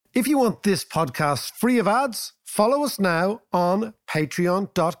If you want this podcast free of ads, follow us now on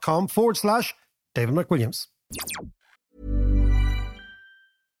patreon.com/David McWilliams.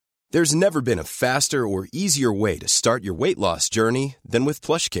 There's never been a faster or easier way to start your weight loss journey than with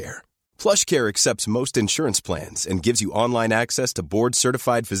PlushCare. PlushCare accepts most insurance plans and gives you online access to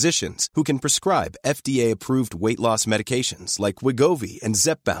board-certified physicians who can prescribe FDA-approved weight loss medications like Wegovy and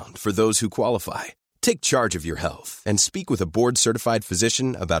Zepbound for those who qualify. Take charge of your health and speak with a board-certified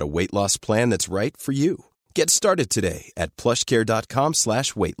physician about a weight loss plan that's right for you. Get started today at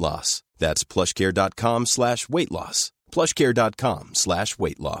plushcare.com/weight loss. That's plushcare.com/weight loss.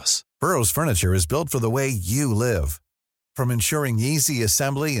 plushcare.com/weight loss. Burrow's furniture is built for the way you live. From ensuring easy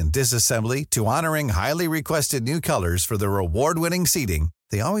assembly and disassembly to honoring highly requested new colors for their award-winning seating,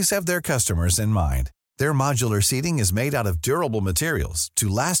 they always have their customers in mind. Their modular seating is made out of durable materials to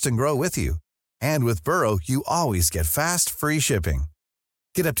last and grow with you. And with Burrow, you always get fast, free shipping.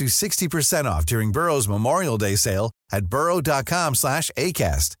 Get up to 60% off during Burrow's Memorial Day sale at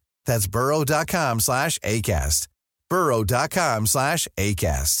burrow.com/ACAST. That's burrow.com/ACAST.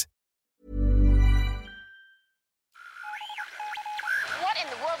 burrow.com/ACAST. What in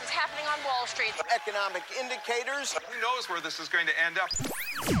the world is happening on Wall Street? Economic indicators. Who knows where this is going to end up?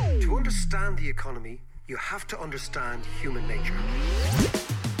 To understand the economy, you have to understand human nature.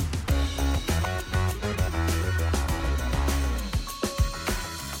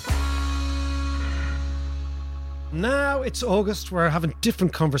 Now it's August. We're having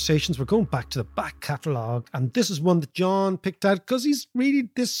different conversations. We're going back to the back catalogue, and this is one that John picked out because he's really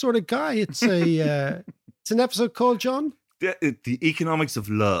this sort of guy. It's a it's an episode called, John, The Economics of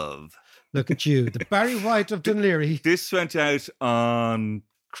Love. Look at you, the Barry White of Dunleary. This went out on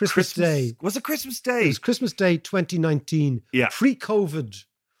Christmas Day. Was it Christmas Day? It was Christmas Day 2019. Yeah. Pre-COVID.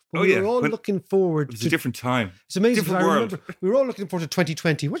 Oh, We yeah. were all looking forward It was to a different time. It's amazing. Different I world. remember we were all looking forward to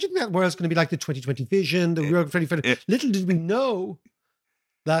 2020. What do you think that world's going to be like? The 2020 vision, the world 2020. Little did we know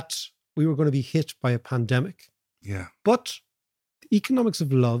that we were going to be hit by a pandemic. Yeah. But the economics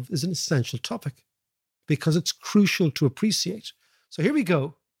of love is an essential topic because it's crucial to appreciate. So here we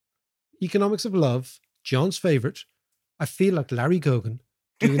go. Economics of love, John's favorite. I feel like Larry Gogan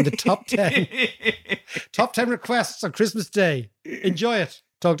doing the top 10. Top 10 requests on Christmas Day. Enjoy it.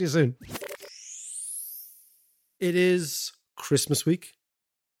 Talk to you soon. It is Christmas week.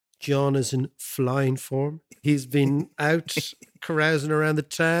 John is in flying form. He's been out carousing around the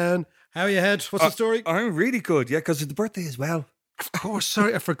town. How are you, Head? What's the story? I'm really good, yeah, because it's the birthday as well. Of course,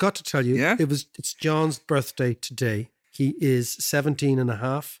 sorry, I forgot to tell you. Yeah? It's John's birthday today. He is 17 and a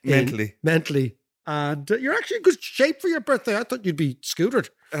half. Mentally. And you're actually in good shape for your birthday. I thought you'd be scootered.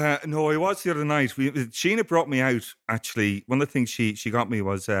 No, I was the other night. Sheena brought me out, actually. One of the things she got me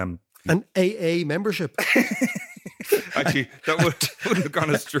was... An AA membership. Actually, that wouldn't have gone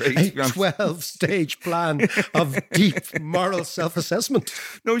astray. A 12-stage plan of deep moral self-assessment.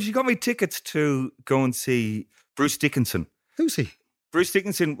 No, she got me tickets to go and see Bruce Dickinson. Who's he? Bruce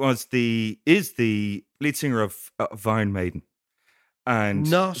Dickinson is the lead singer of Iron Maiden. And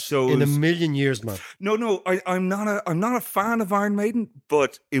Not in a million years, man. No, I'm not a fan of Iron Maiden,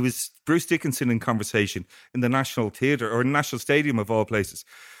 but it was Bruce Dickinson in conversation in the National Theatre or National Stadium of all places.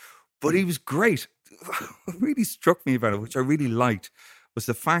 But he was great. What really struck me about it, which I really liked, was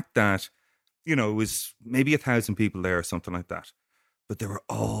the fact that, it was maybe 1,000 people there or something like that, but they were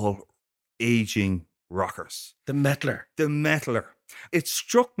all aging rockers. The metaler. It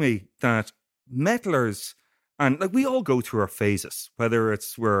struck me that metalers, and like we all go through our phases, whether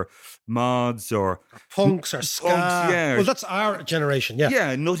we're mods or punks or ska. Yeah. Well, that's our generation, yeah.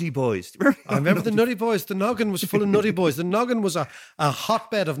 Yeah, Nutty Boys. I remember the Nutty Boys. The noggin was full of Nutty Boys. The noggin was a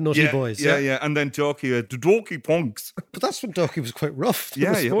hotbed of Nutty Boys. Yeah. And then the dorky punks. But that's when Dorky was quite rough.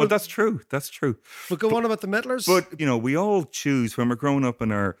 Yeah. Well, that's true. But go on about the metalers. But, we all choose, when we're growing up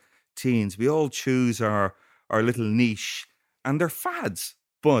in our teens, we all choose our little niche, and they're fads.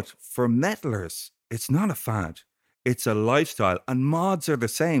 But for metalers, it's not a fad. It's a lifestyle. And mods are the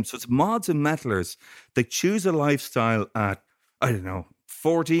same. So it's mods and metalers. They choose a lifestyle at,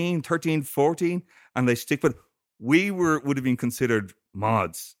 13, 14, and they stick. But we would have been considered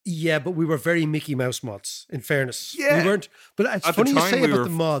mods. Yeah, but we were very Mickey Mouse mods, in fairness. Yeah. We weren't. But it's At funny the you time, say we about were the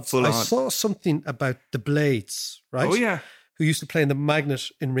mods. full I on. saw something about the Blades, right? Oh, yeah. Who used to play in the Magnet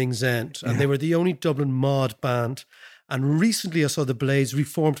in Ringsend. And they were the only Dublin mod band. And recently I saw the Blades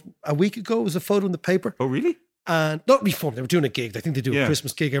reformed a week ago. It was a photo in the paper. Oh, really? And not reformed, they were doing a gig. I think they do a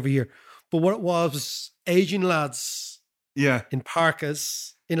Christmas gig every year. But what it was aging lads in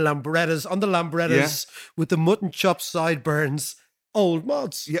parkas, in Lambrettas, on the Lambrettas, with the mutton chop sideburns, old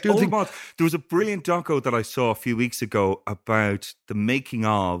mods. Yeah, Doing old things- mods. There was a brilliant doco that I saw a few weeks ago about the making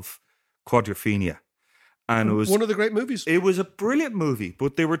of Quadrophenia. And it was one of the great movies. It was a brilliant movie,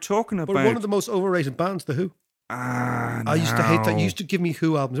 but they were talking about But one of the most overrated bands, The Who. I used to hate that. You used to give me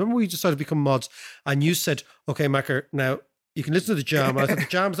Who albums. Remember we decided to become mods and you said, okay, Macker, now you can listen to the Jam. And I said, the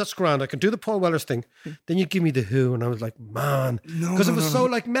Jams, that's grand. I can do the Paul Wellers thing. Then you give me The Who and I was like, man. Because it was so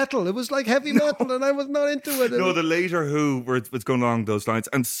like metal. It was like heavy metal and I was not into it. No, the later Who was going along those lines.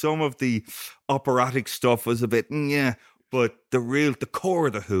 And some of the operatic stuff was a bit, yeah. But the core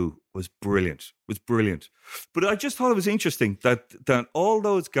of The Who was brilliant. But I just thought it was interesting that all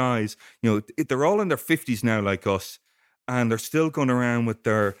those guys, they're all in their 50s now like us, and they're still going around with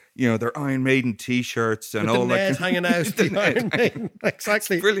their Iron Maiden T-shirts and with all the that. Ned hanging out, the Iron Maiden.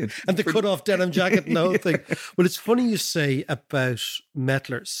 Exactly. It's brilliant. And the cut-off denim jacket and the whole thing. But it's funny you say about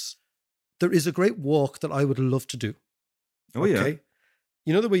metalers. There is a great walk that I would love to do. Oh, yeah.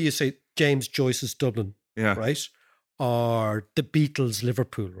 You know the way you say James Joyce's Dublin, Yeah. right? Or the Beatles'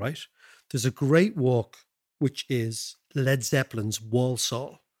 Liverpool, right? There's a great walk which is Led Zeppelin's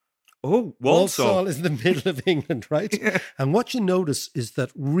Walsall. Oh, Walsall. is in the middle of England, right? Yeah. And what you notice is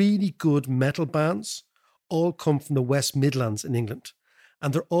that really good metal bands all come from the West Midlands in England.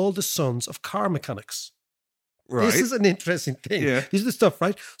 And they're all the sons of car mechanics. Right. This is an interesting thing. Yeah. These are the stuff,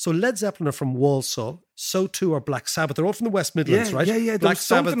 right? So Led Zeppelin are from Walsall. So too are Black Sabbath. They're all from the West Midlands, Yeah, right? yeah, yeah. There Black was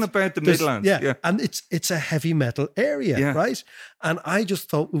something about the there's- Midlands, Yeah. yeah. And it's a heavy metal area, Yeah. right? And I just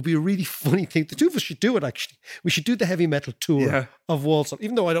thought it would be a really funny thing. The two of us should do it, actually. We should do the heavy metal tour Yeah. of Walsall,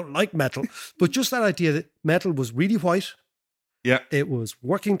 even though I don't like metal. But just that idea that metal was really white. Yeah. It was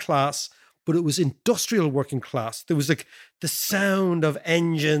working class, but it was industrial working class. There was like the sound of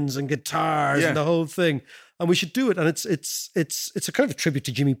engines and guitars Yeah. and the whole thing. And we should do it. And it's a kind of a tribute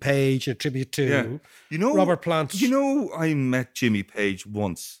to Jimmy Page and a tribute to Robert Plant. I met Jimmy Page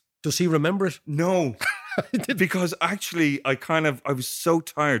once. Does he remember it? No, because actually I was so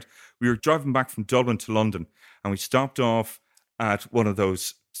tired. We were driving back from Dublin to London and we stopped off at one of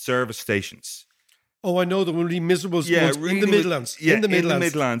those service stations. Oh, I know the really miserable ones really in the Midlands. Yeah, in the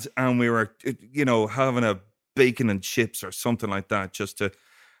Midlands. And we were, having a bacon and chips or something like that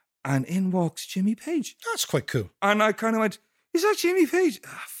and in walks Jimmy Page. That's quite cool. And I kind of went, is that Jimmy Page?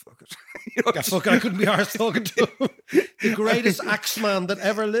 Ah, fuck it. Yeah, fuck it, I couldn't be arsed talking to him. The greatest axeman that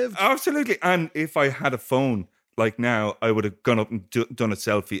ever lived. Absolutely. And if I had a phone like now, I would have gone up and done a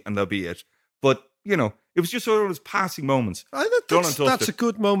selfie and that'll be it. But, it was just sort of those passing moments. That's a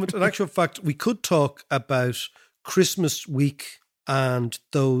good moment. In actual fact, we could talk about Christmas week and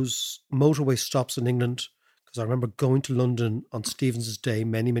those motorway stops in England. Because I remember going to London on Stevens's Day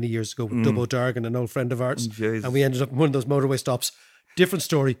many, many years ago with Dubbo Dargan, an old friend of ours. Jesus. And we ended up in one of those motorway stops. Different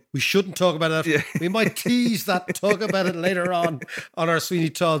story. We shouldn't talk about that. Yeah. We might tease that, talk about it later on our Sweeney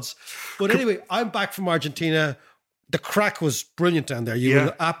Todds. But anyway, I'm back from Argentina. The crack was brilliant down there. You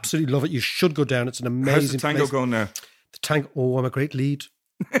will absolutely love it. You should go down. It's an amazing How's the tango place. going now? The tango. Oh, I'm a great lead.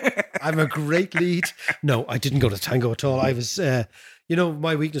 I'm a great lead. No, I didn't go to tango at all. I was,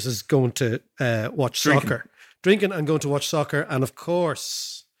 my weakness is going to watch soccer. Drinking and going to watch soccer. And of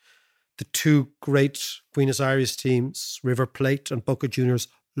course, the two great Buenos Aires teams, River Plate and Boca Juniors,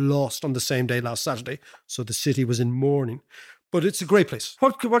 lost on the same day last Saturday. So the city was in mourning. But it's a great place.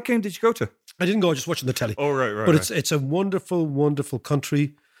 What game did you go to? I didn't go, I was just watching the telly. Oh, right. But it's a wonderful, wonderful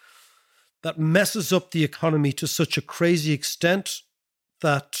country that messes up the economy to such a crazy extent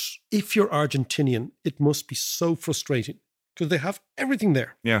that if you're Argentinian, it must be so frustrating because they have everything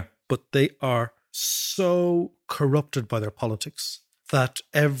there. Yeah. But they are so corrupted by their politics that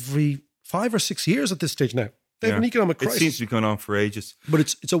every 5 or 6 years at this stage now, they have an economic crisis. It seems to be going on for ages. But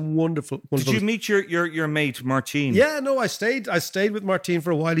it's a wonderful, wonderful. Did you meet your mate, Martin? Yeah, no, I stayed with Martin for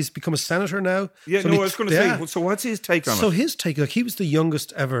a while. He's become a senator now. Yeah, So I was going to say, so what's his take on So it? his take, he was the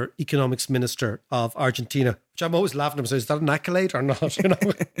youngest ever economics minister of Argentina, which I'm always laughing at him. So is that an accolade or not?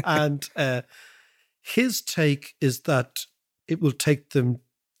 And his take is that it will take them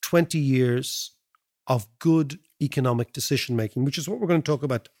 20 years of good economic decision making, which is what we're going to talk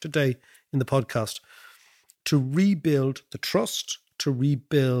about today in the podcast, to rebuild the trust, to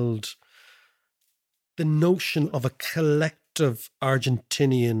rebuild the notion of a collective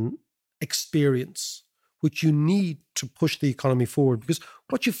Argentinian experience, which you need to push the economy forward. Because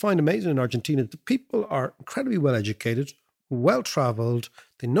what you find amazing in Argentina, the people are incredibly well educated, well traveled,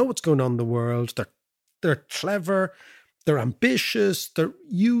 they know what's going on in the world, they're clever, they're ambitious, they're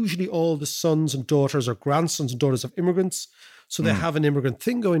usually all the sons and daughters or grandsons and daughters of immigrants. So they have an immigrant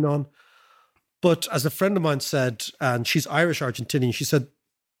thing going on. But as a friend of mine said, and she's Irish Argentinian, she said,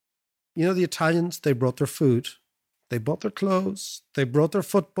 the Italians, they brought their food. They brought their clothes. They brought their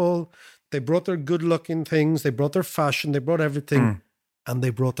football. They brought their good-looking things. They brought their fashion. They brought everything. And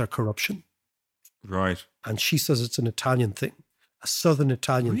they brought their corruption. Right. And she says it's an Italian thing, a Southern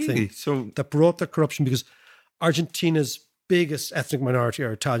Italian Really? thing So, that brought their corruption because Argentina's biggest ethnic minority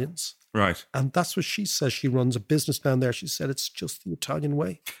are Italians. right. And that's what she says. She runs a business down there. She said it's just the Italian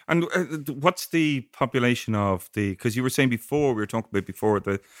way. And what's the population of because you were saying before, we were talking about before,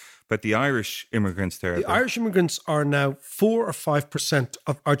 about the Irish immigrants there. The Irish immigrants are now 4 or 5%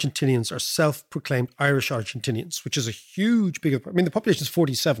 of Argentinians are self-proclaimed Irish Argentinians, which is a huge, big. I mean, the population is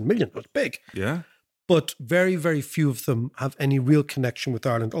 47 million. It's big. Yeah. But very, very few of them have any real connection with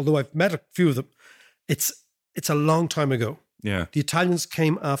Ireland. Although I've met a few of them. It's a long time ago. Yeah. The Italians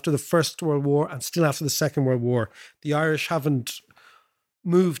came after the First World War and still after the Second World War. The Irish haven't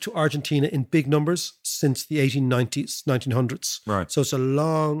moved to Argentina in big numbers since the 1890s, 1900s. Right. So it's a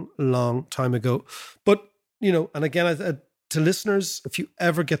long, long time ago. But, and again, to listeners, if you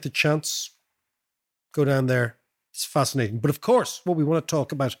ever get the chance, go down there. It's fascinating. But of course, what we want to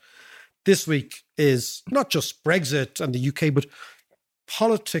talk about this week is not just Brexit and the UK, but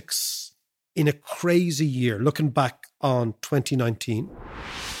politics in a crazy year, looking back on 2019.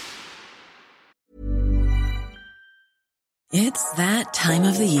 It's that time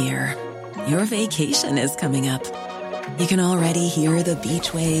of the year. Your vacation is coming up. You can already hear the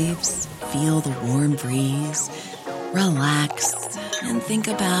beach waves, feel the warm breeze, relax, and think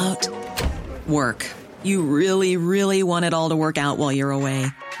about work. You really, really want it all to work out while you're away.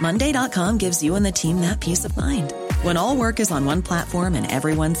 Monday.com gives you and the team that peace of mind. When all work is on one platform and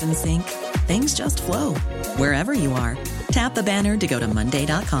everyone's in sync, things just flow. Wherever you are, tap the banner to go to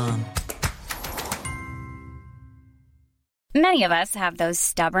Monday.com. Many of us have those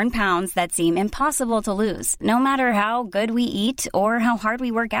stubborn pounds that seem impossible to lose, no matter how good we eat or how hard we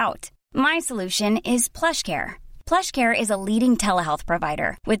work out. My solution is PlushCare. PlushCare is a leading telehealth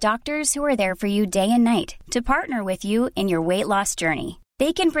provider with doctors who are there for you day and night to partner with you in your weight loss journey.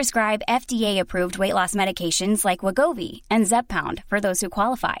 They can prescribe FDA-approved weight loss medications like Wegovy and Zepbound for those who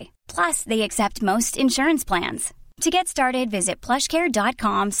qualify. Plus, they accept most insurance plans. To get started, visit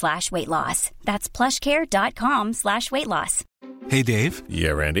plushcare.com/weightloss. That's plushcare.com/weightloss. Hey, Dave.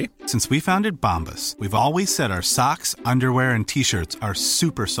 Yeah, Randy. Since we founded Bombas, we've always said our socks, underwear, and T-shirts are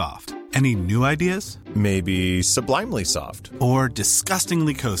super soft. Any new ideas? Maybe sublimely soft. Or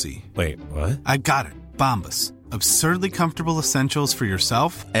disgustingly cozy. Wait, what? I got it. Bombas. Absurdly comfortable essentials for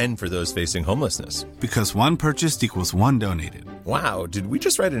yourself and for those facing homelessness. Because one purchased equals one donated. Wow, did we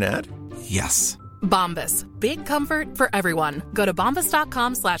just write an ad? Yes. Bombas. Big comfort for everyone. Go to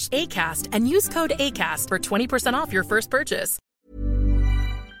bombas.com/ACAST and use code ACAST for 20% off your first purchase.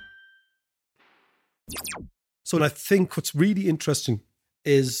 So I think what's really interesting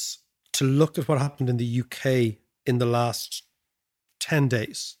is to look at what happened in the UK in the last 10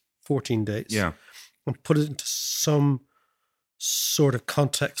 days, 14 days. Yeah. And put it into some sort of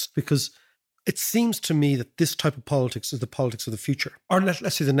context, because it seems to me that this type of politics is the politics of the future, or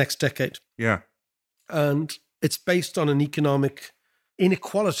let's say the next decade. Yeah. And it's based on an economic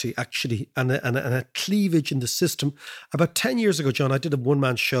inequality, actually, and a cleavage in the system. About 10 years ago, John, I did a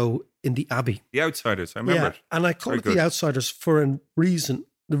one-man show in the Abbey. The Outsiders, I remember it. And I called it The Outsiders for a reason.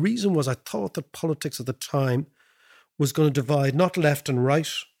 The reason was I thought that politics at the time was going to divide not left and right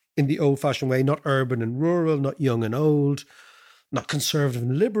in the old-fashioned way, not urban and rural, not young and old, not conservative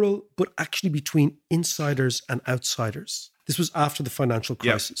and liberal, but actually between insiders and outsiders. This was after the financial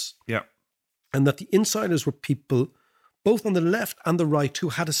crisis. Yeah. And that the insiders were people, both on the left and the right, who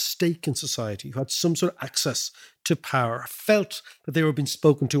had a stake in society, who had some sort of access to power, felt that they were being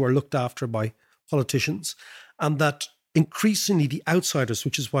spoken to or looked after by politicians. And that increasingly the outsiders,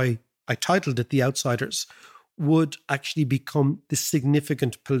 which is why I titled it The Outsiders, would actually become the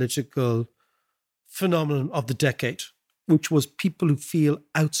significant political phenomenon of the decade, which was people who feel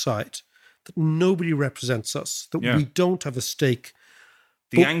outside, that nobody represents us, that we don't have a stake.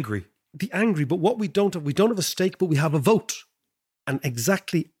 The angry, but what we don't have a stake, but we have a vote. And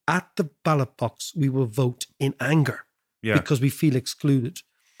exactly at the ballot box, we will vote in anger because we feel excluded.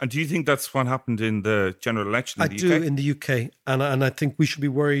 And do you think that's what happened in the general election in the UK? I do, in the UK. And I think we should be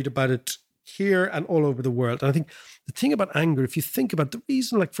worried about it here and all over the world. And I think the thing about anger, if you think about the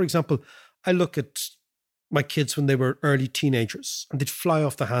reason, like, for example, I look at my kids when they were early teenagers and they'd fly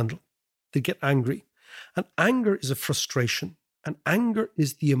off the handle. They'd get angry. And anger is a frustration. And anger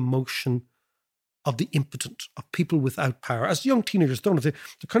is the emotion of the impotent, of people without power. As young teenagers, they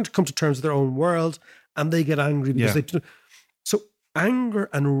kind of come to terms with their own world and they get angry because they do. So anger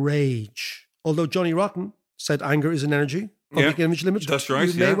and rage, although Johnny Rotten said anger is an energy, public image limit. That's right.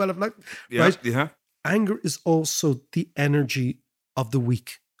 You may well have liked, right? Yeah. anger is also the energy of the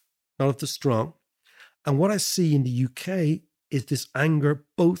weak, not of the strong. And what I see in the UK is this anger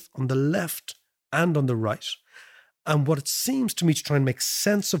both on the left and on the right. And what it seems to me to try and make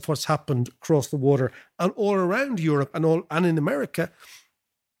sense of what's happened across the water and all around Europe and in America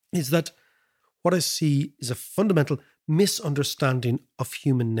is that what I see is a fundamental misunderstanding of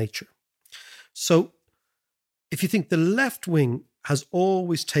human nature. So if you think the left wing has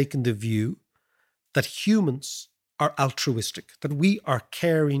always taken the view that humans are altruistic, that we are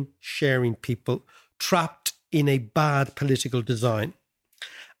caring, sharing people trapped in a bad political design.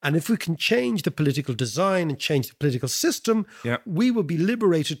 And if we can change the political design and change the political system, we will be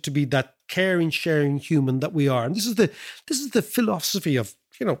liberated to be that caring, sharing human that we are. And this is the philosophy of,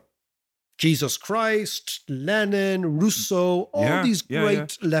 Jesus Christ, Lenin, Rousseau, all these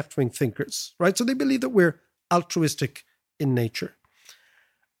great left-wing thinkers, right? So they believe that we're altruistic in nature.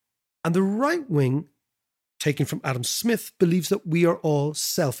 And the right wing, taken from Adam Smith, believes that we are all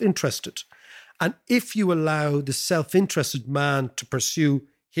self-interested. And if you allow the self-interested man to pursue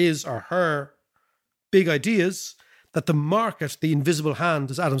his or her big ideas, that the market, the invisible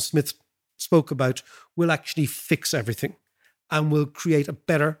hand, as Adam Smith spoke about, will actually fix everything and will create a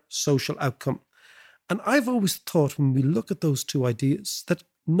better social outcome. And I've always thought when we look at those two ideas that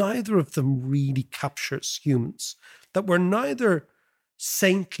neither of them really captures humans, that we're neither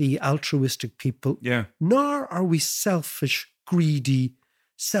saintly, altruistic people, nor are we selfish, greedy,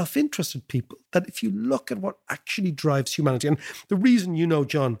 self-interested people. That if you look at what actually drives humanity, and the reason,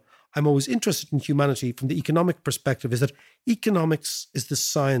 John, I'm always interested in humanity from the economic perspective is that economics is the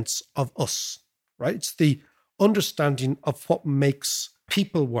science of us, right? It's the understanding of what makes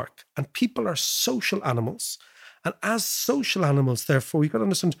people work. And people are social animals. And as social animals, therefore, we've got to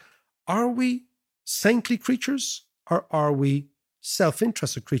understand, are we saintly creatures or are we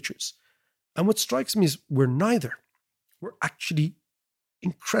self-interested creatures? And what strikes me is we're neither. We're actually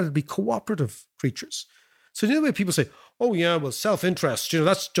incredibly cooperative creatures. So the way people say, oh yeah, well, self-interest,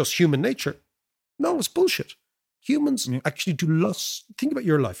 that's just human nature. No, it's bullshit. Humans actually do lots. Think about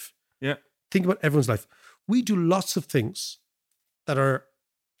your life. Yeah. Think about everyone's life. We do lots of things that are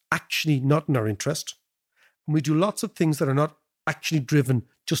actually not in our interest. And we do lots of things that are not actually driven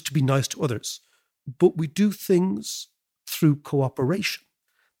just to be nice to others. But we do things through cooperation.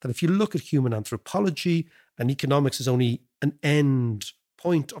 That if you look at human anthropology, and economics is only an end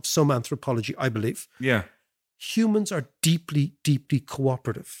point of some anthropology, I believe. Yeah. Humans are deeply, deeply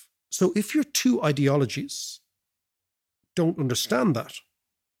cooperative. So if your two ideologies don't understand that,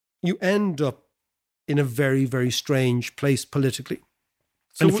 you end up in a very, very strange place politically.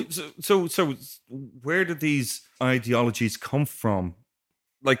 So where do these ideologies come from?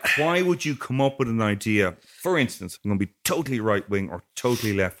 Like, why would you come up with an idea? For instance, I'm going to be totally right wing or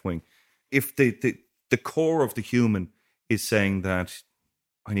totally left wing. If the core of the human is saying that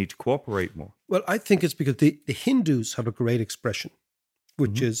I need to cooperate more. Well, I think it's because the Hindus have a great expression,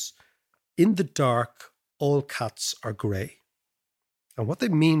 which is, in the dark, all cats are grey. And what they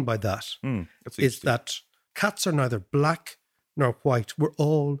mean by that is that cats are neither black nor white. We're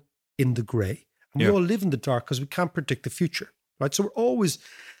all in the grey. And we all live in the dark because we can't predict the future, right? So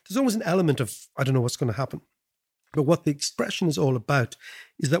there's always an element of, I don't know what's going to happen. But what the expression is all about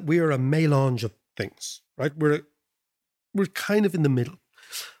is that we are a melange of things, right? We're kind of in the middle.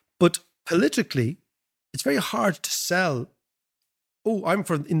 But politically, it's very hard to sell, I'm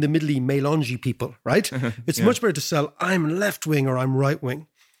for in the middle-y melange people, right? It's much better to sell, I'm left-wing or I'm right-wing.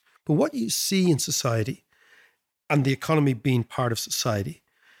 But what you see in society, and the economy being part of society,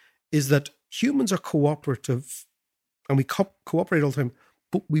 is that humans are cooperative, and we cooperate all the time,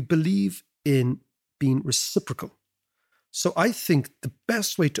 but we believe in being reciprocal. So I think the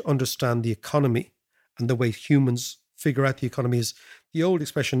best way to understand the economy and the way humans figure out the economy is the old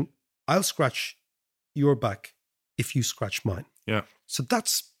expression, I'll scratch your back if you scratch mine. Yeah. So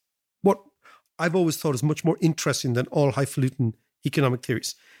that's what I've always thought is much more interesting than all highfalutin economic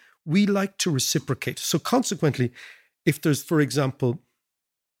theories. We like to reciprocate. So consequently, if there's, for example,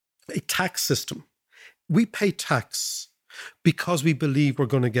 a tax system, we pay tax because we believe we're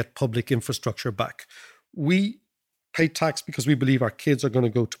going to get public infrastructure back. We pay tax because we believe our kids are going to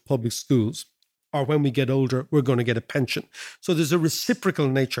go to public schools, or when we get older, we're going to get a pension. So there's a reciprocal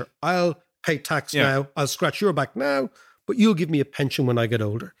nature. I'll pay tax now, I'll scratch your back now, but you'll give me a pension when I get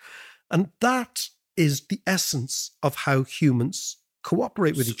older. And that is the essence of how humans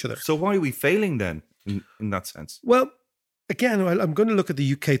cooperate with each other. So why are we failing then in that sense? Well, again, I'm going to look at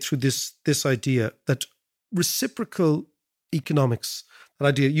the UK through this idea that reciprocal economics, that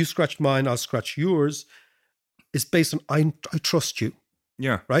idea, you scratch mine, I'll scratch yours, is based on I trust you.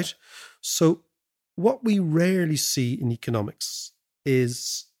 Yeah. Right? So what we rarely see in economics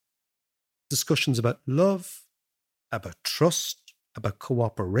is discussions about love, about trust, about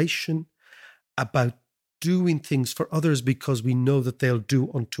cooperation, about doing things for others because we know that they'll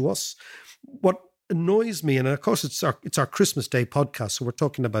do unto us. What annoys me, and of course it's our Christmas Day podcast, so we're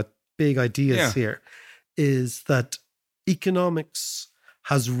talking about big ideas here, is that economics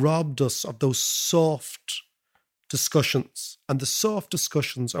has robbed us of those soft discussions. And the soft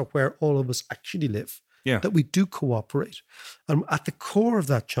discussions are where all of us actually live, that we do cooperate. And at the core of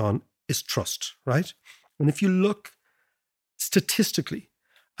that, John, is trust, right? And if you look statistically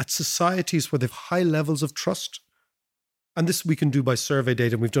at societies where they have high levels of trust, and this we can do by survey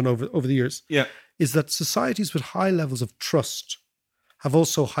data we've done over the years, is that societies with high levels of trust have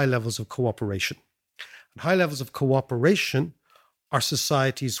also high levels of cooperation. And high levels of cooperation are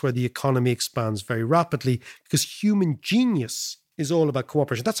societies where the economy expands very rapidly because human genius is all about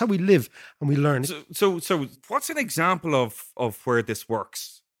cooperation. That's how we live and we learn. So what's an example of where this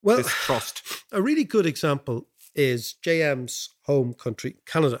works? Well, this trust. A really good example is JM's home country,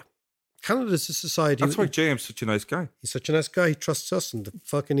 Canada. Canada is a society. That's why JM's such a nice guy. He's such a nice guy. He trusts us, and the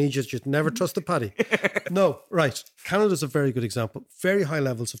fucking Egypt, you'd never trust the paddy. No, right. Canada's a very good example. Very high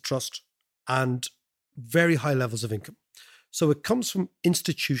levels of trust and very high levels of income. So it comes from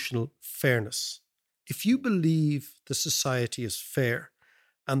institutional fairness. If you believe the society is fair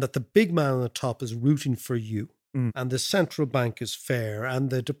and that the big man on the top is rooting for you, and the central bank is fair, and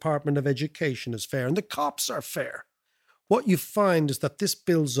the Department of Education is fair, and the cops are fair, what you find is that this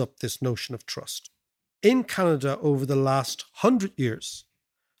builds up this notion of trust. In Canada, over the last 100 years,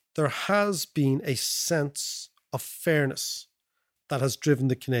 there has been a sense of fairness that has driven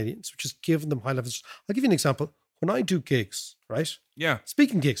the Canadians, which has given them high levels. I'll give you an example. When I do gigs, right? Yeah.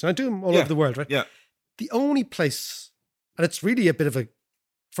 Speaking gigs, and I do them all over the world, right? Yeah. The only place, and it's really a bit of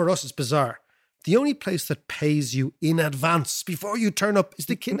for us, it's bizarre. The only place that pays you in advance before you turn up is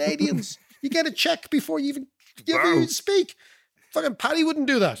the Canadians. You get a check before you even speak. Fucking Paddy wouldn't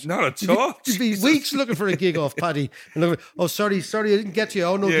do that. Not at all. You'd be weeks looking for a gig off Paddy. And looking, oh, sorry, I didn't get to you.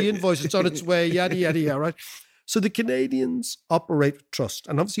 Oh, no, the invoice, it's on its way, yada, yada, yada, right? So the Canadians operate with trust.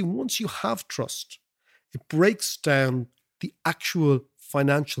 And obviously, once you have trust, it breaks down the actual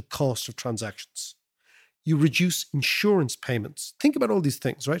financial cost of transactions. You reduce insurance payments. Think about all these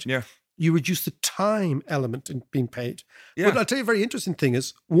things, right? Yeah. You reduce the time element in being paid. Yeah. But I'll tell you a very interesting thing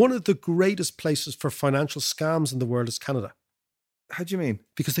is one of the greatest places for financial scams in the world is Canada. How do you mean?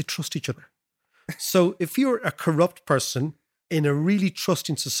 Because they trust each other. So if you're a corrupt person in a really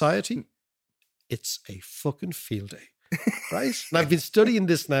trusting society, it's a fucking field day. Right? And I've been studying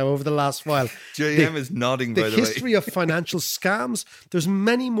this now over the last while. JM is nodding, by the way. The history of financial scams, there's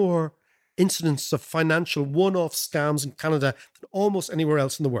many more incidents of financial one-off scams in Canada than almost anywhere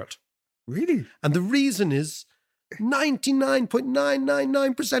else in the world. Really? And the reason is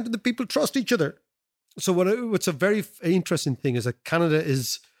 99.999% of the people trust each other. So what's a very interesting thing is that Canada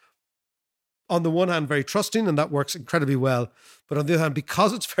is, on the one hand, very trusting, and that works incredibly well. But on the other hand,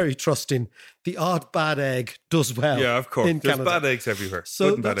 because it's very trusting, the odd bad egg does well. Yeah, of course. There's Canada. bad eggs everywhere.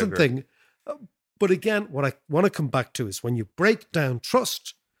 So that's the thing. But again, what I want to come back to is when you break down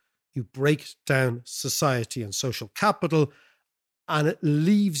trust, you break down society and social capital, and it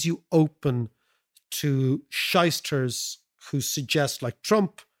leaves you open to shysters who suggest, like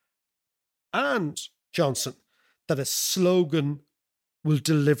Trump and Johnson, that a slogan will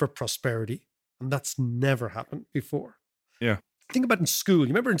deliver prosperity. And that's never happened before. Yeah. Think about in school. You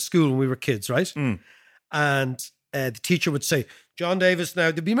remember in school when we were kids, right? And the teacher would say, John Davis,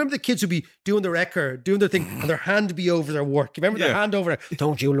 now, do you remember the kids who'd be doing their Ecker, doing their thing, and their hand would be over their work? You remember their hand over there?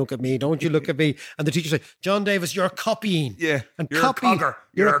 Don't you look at me, don't you look at me. And the teacher would say, John Davis, you're copying. Yeah, and you're a cogger.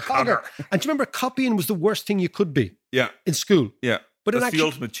 You're a cogger. And do you remember copying was the worst thing you could be? Yeah. In school. Yeah. But that's the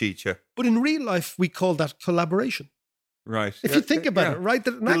ultimate cheat, yeah. But in real life, we call that collaboration. Right. If you think about it, right?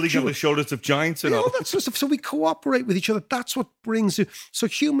 That building on the shoulders of giants and all that sort of stuff. So we cooperate with each other. That's what brings you. So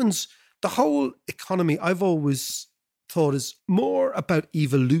humans, the whole economy, I've always thought is more about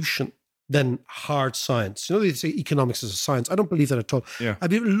evolution than hard science. You know, they say economics is a science. I don't believe that at all. Yeah. I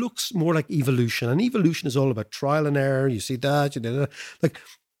mean, it looks more like evolution. And evolution is all about trial and error. You see that, you know, like,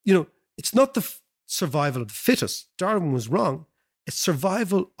 you know, it's not the survival of the fittest. Darwin was wrong. It's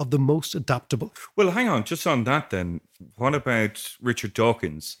survival of the most adaptable. Well, hang on. Just on that then, what about Richard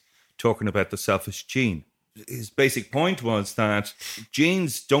Dawkins talking about the selfish gene? His basic point was that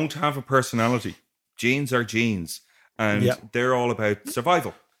genes don't have a personality. Genes are genes. And they're all about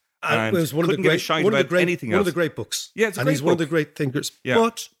survival. And it was one of the great books. Yeah, it's a and great he's book. One of the great thinkers. Yeah.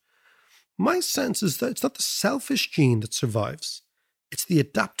 But my sense is that it's not the selfish gene that survives. It's the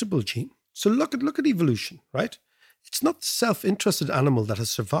adaptable gene. So look at evolution, right? It's not the self-interested animal that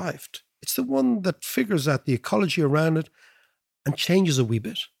has survived. It's the one that figures out the ecology around it and changes a wee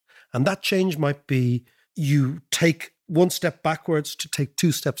bit. And that change might be you take one step backwards to take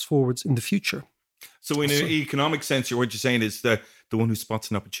two steps forwards in the future. So in an economic sense, what you're saying is the one who spots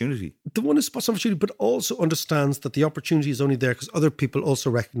an opportunity. The one who spots an opportunity, but also understands that the opportunity is only there because other people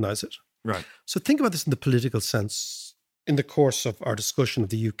also recognize it. Right. So think about this in the political sense in the course of our discussion of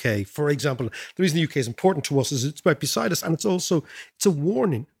the UK. For example, the reason the UK is important to us is it's right beside us, and it's a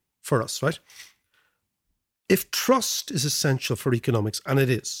warning for us, right? If trust is essential for economics, and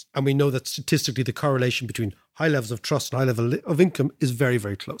it is, and we know that statistically the correlation between high levels of trust and high level of income is very,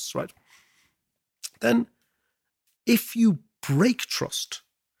 very close, right? Then if you break trust,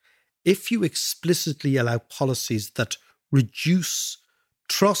 if you explicitly allow policies that reduce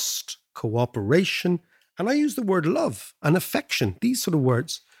trust, cooperation, and I use the word love and affection, these sort of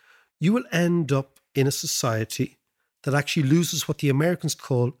words, you will end up in a society that actually loses what the Americans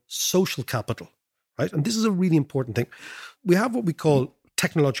call social capital, right? And this is a really important thing. We have what we call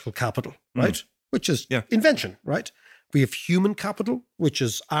technological capital, right? Which is invention, right? We have human capital, which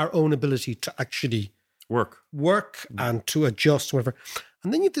is our own ability to actually work and to adjust, whatever.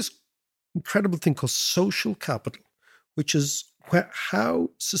 And then you have this incredible thing called social capital, which is how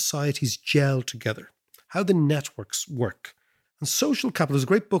societies gel together, how the networks work. And social capital is a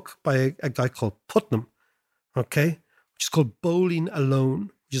great book by a guy called Putnam, okay, which is called Bowling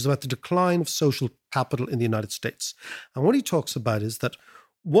Alone, which is about the decline of social capital in the United States. And what he talks about is that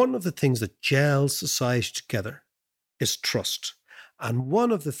one of the things that gels society together is trust. And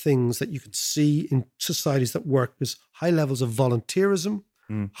one of the things that you can see in societies that work is high levels of volunteerism,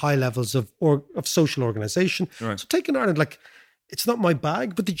 high levels of social organization. Right. So take in Ireland, like, it's not my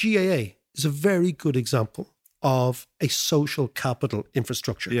bag, but the GAA is a very good example of a social capital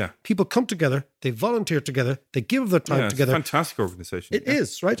infrastructure. Yeah. People come together, they volunteer together, they give their time together. It's a fantastic organization. It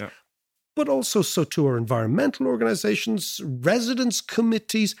is, right? Yeah. But also so too are environmental organizations, residents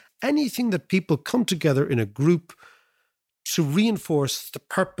committees, anything that people come together in a group to reinforce the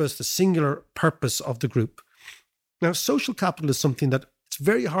purpose, the singular purpose of the group. Now, social capital is something that it's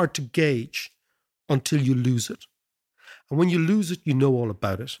very hard to gauge until you lose it. And when you lose it, you know all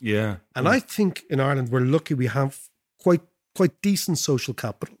about it. Yeah. And I think in Ireland, we're lucky we have quite decent social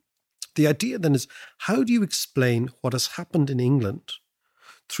capital. The idea then is, how do you explain what has happened in England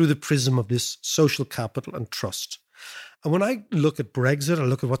through the prism of this social capital and trust? And when I look at Brexit, I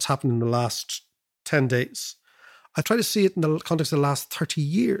look at what's happened in the last 10 days, I try to see it in the context of the last 30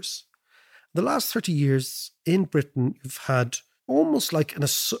 years. The last 30 years in Britain, you've had almost like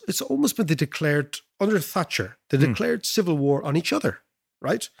it's almost been under Thatcher, they declared civil war on each other,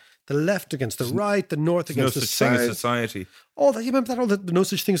 right? The left against the right, the north against the south. No such thing as society. All that, you remember that? All the no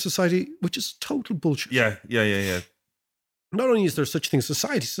such thing as society, which is total bullshit. Yeah. Not only is there such thing as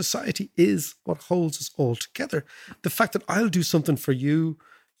society, society is what holds us all together. The fact that I'll do something for you,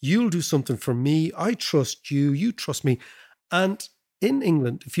 you'll do something for me, I trust you, you trust me. And in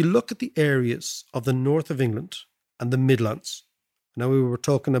England, if you look at the areas of the north of England and the Midlands, now we were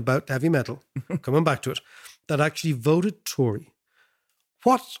talking about heavy metal, coming back to it, that actually voted Tory.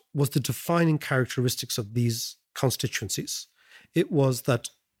 What was the defining characteristics of these constituencies? It was that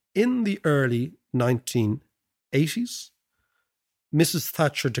in the early 1980s, Mrs.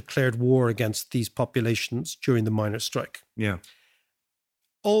 Thatcher declared war against these populations during the miners' strike. Yeah.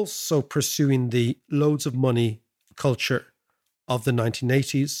 Also pursuing the loads of money culture of the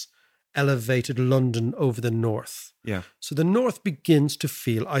 1980s, elevated London over the north. Yeah. So the north begins to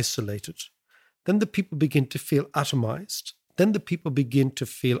feel isolated. Then the people begin to feel atomized. Then the people begin to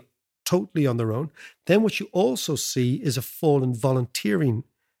feel totally on their own. Then what you also see is a fall in volunteering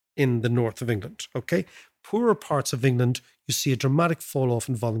in the north of England, okay? Poorer parts of England, you see a dramatic fall off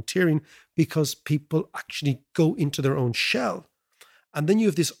in volunteering because people actually go into their own shell. And then you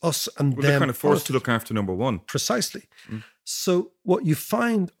have this us and them. They're kind of forced to look after number one. Precisely. So what you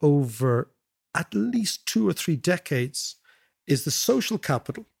find over at least 2 or 3 decades is the social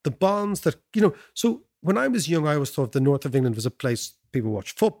capital, the bonds that, so when I was young, I always thought the north of England was a place people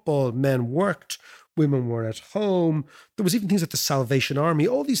watched football, men worked, women were at home. There was even things like the Salvation Army,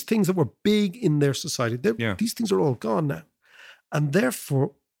 all these things that were big in their society. These things are all gone now. And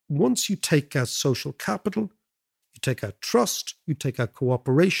therefore, once you take out social capital, you take out trust, you take out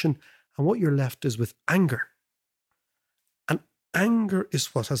cooperation, and what you're left is with anger. And anger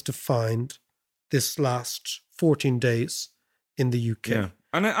is what has defined this last 14 days in the UK. Yeah.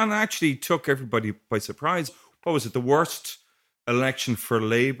 And actually took everybody by surprise. What was it? The worst election for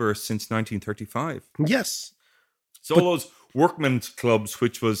Labour since 1935. Yes. So all those workmen's clubs,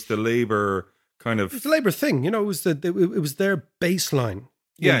 which was the Labour kind of... It's the Labour thing, it was it was their baseline.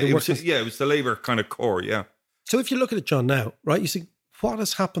 It was the Labour kind of core, yeah. So if you look at it, John, now, right, you see what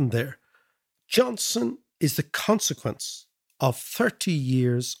has happened there. Johnson is the consequence of 30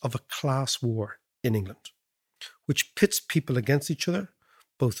 years of a class war in England, which pits people against each other,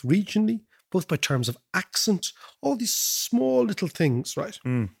 both regionally, both by terms of accent, all these small little things, right?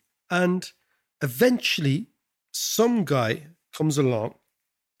 And eventually, some guy comes along,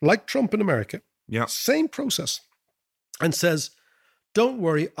 like Trump in America, same process, and says, don't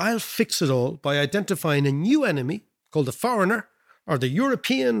worry, I'll fix it all by identifying a new enemy called the foreigner or the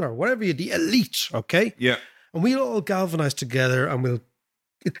European or whatever the elite, okay? Yeah. And we'll all galvanize together and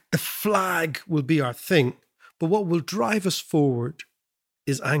the flag will be our thing. But what will drive us forward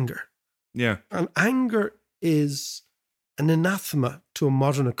is anger. Yeah. And anger is an anathema to a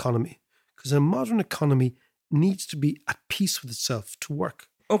modern economy, because a modern economy needs to be at peace with itself to work.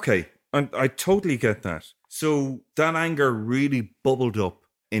 Okay, and I totally get that. So that anger really bubbled up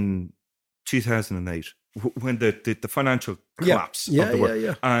in 2008 when the financial collapse of the world.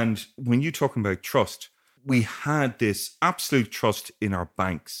 Yeah. And when you're talking about trust, we had this absolute trust in our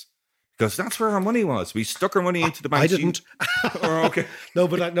banks because that's where our money was. We stuck our money into the banks. I didn't. Okay. No,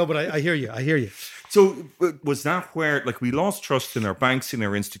 but I hear you. So was that where, like, we lost trust in our banks, in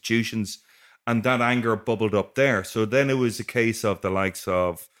our institutions, and that anger bubbled up there? So then it was a case of the likes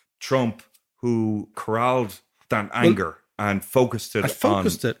of Trump who corralled that anger and focused it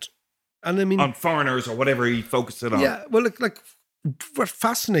on foreigners or whatever he focused it on. Yeah, well, like what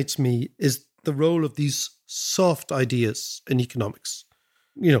fascinates me is the role of these soft ideas in economics.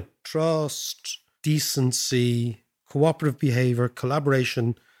 Trust, decency, cooperative behavior,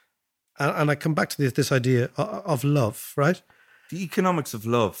 collaboration. And I come back to this idea of love, right? The economics of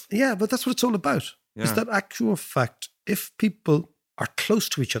love. Yeah, but that's what it's all about. Yeah. Is that actual fact, if people are close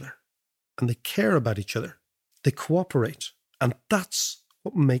to each other and they care about each other, they cooperate. And that's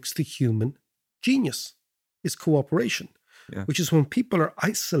what makes the human genius, is cooperation. Yeah. Which is when people are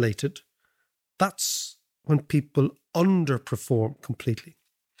isolated, that's when people underperform completely.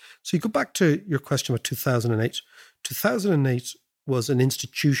 So you go back to your question about 2008. 2008 was an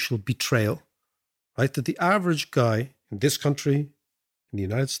institutional betrayal, right? That the average guy in this country, in the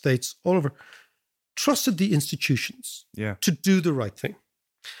United States, all over, trusted the institutions to do the right thing.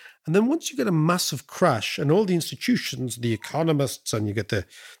 And then once you get a massive crash and all the institutions, the economists, and you get the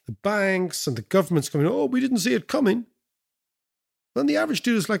banks and the governments coming, oh, we didn't see it coming. Then the average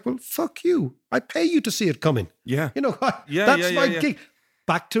dude is like, well, fuck you. I pay you to see it coming. Yeah. That's my gig.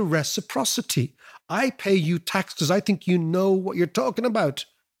 Back to reciprocity. I pay you tax because I think you know what you're talking about.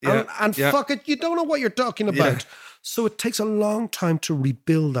 And fuck it, you don't know what you're talking about. Yeah. So it takes a long time to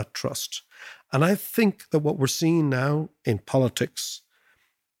rebuild that trust. And I think that what we're seeing now in politics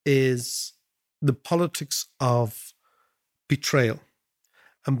is the politics of betrayal.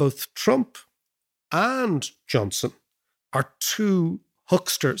 And both Trump and Johnson are two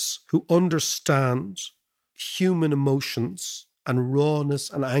hucksters who understand human emotions and rawness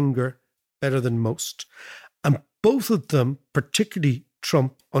and anger better than most. And both of them, particularly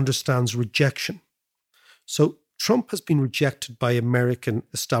Trump, understands rejection. So Trump has been rejected by American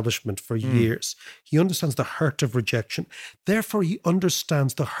establishment for years. He understands the hurt of rejection. Therefore, he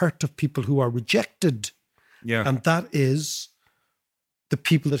understands the hurt of people who are rejected. Yeah. And that is the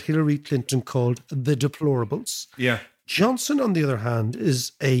people that Hillary Clinton called the deplorables. Yeah. Johnson, on the other hand,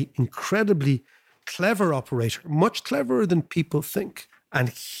 is an incredibly clever operator, much cleverer than people think. And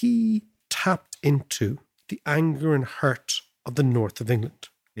he tapped into the anger and hurt of the north of England.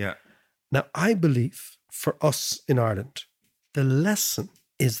 Yeah. Now, I believe for us in Ireland, the lesson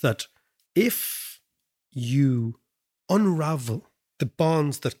is that if you unravel the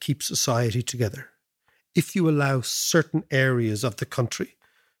bonds that keep society together, if you allow certain areas of the country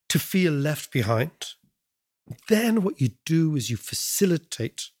to feel left behind, then what you do is you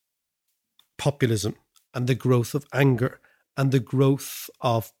facilitate populism and the growth of anger and the growth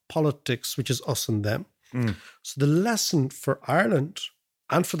of politics, which is us and them. So the lesson for Ireland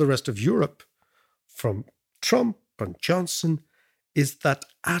and for the rest of Europe from Trump and Johnson is that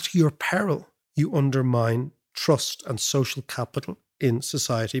at your peril, you undermine trust and social capital in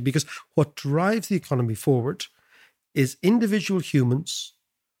society, because what drives the economy forward is individual humans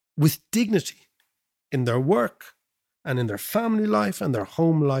with dignity in their work and in their family life and their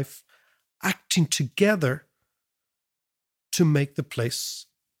home life, acting together to make the place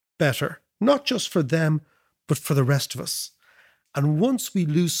better, not just for them, but for the rest of us. And once we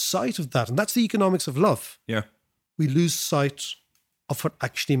lose sight of that, and that's the economics of love, we lose sight of what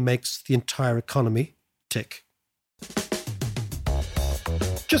actually makes the entire economy tick.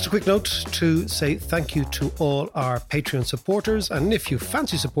 Just a quick note to say thank you to all our Patreon supporters. And if you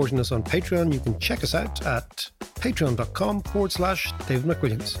fancy supporting us on Patreon, you can check us out at patreon.com/David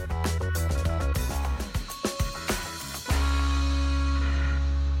McWilliams.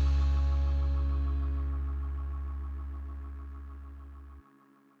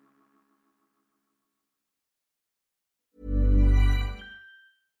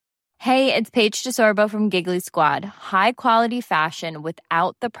 Hey, it's Paige DeSorbo from Giggly Squad. High quality fashion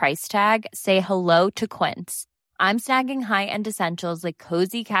without the price tag. Say hello to Quince. I'm snagging high-end essentials like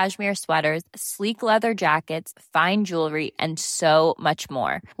cozy cashmere sweaters, sleek leather jackets, fine jewelry, and so much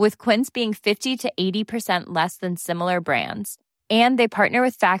more. With Quince being 50 to 80% less than similar brands. And they partner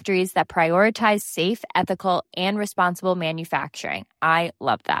with factories that prioritize safe, ethical, and responsible manufacturing. I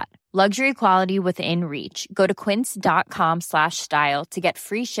love that. Luxury quality within reach. Go to quince.com/style to get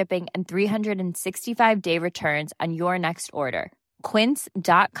free shipping and 365-day returns on your next order.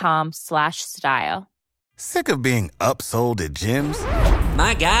 Quince.com/style. Sick of being upsold at gyms?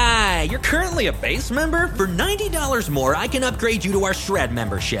 My guy, you're currently a base member. For $90 more, I can upgrade you to our Shred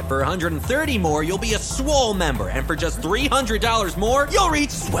membership. For $130 more, you'll be a Swole member. And for just $300 more, you'll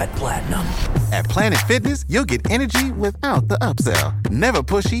reach Sweat Platinum. At Planet Fitness, you'll get energy without the upsell. Never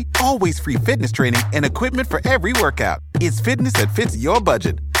pushy, always free fitness training and equipment for every workout. It's fitness that fits your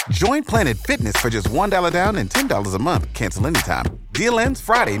budget. Join Planet Fitness for just $1 down and $10 a month. Cancel anytime. Deal ends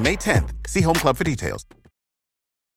Friday, May 10th. See Home Club for details.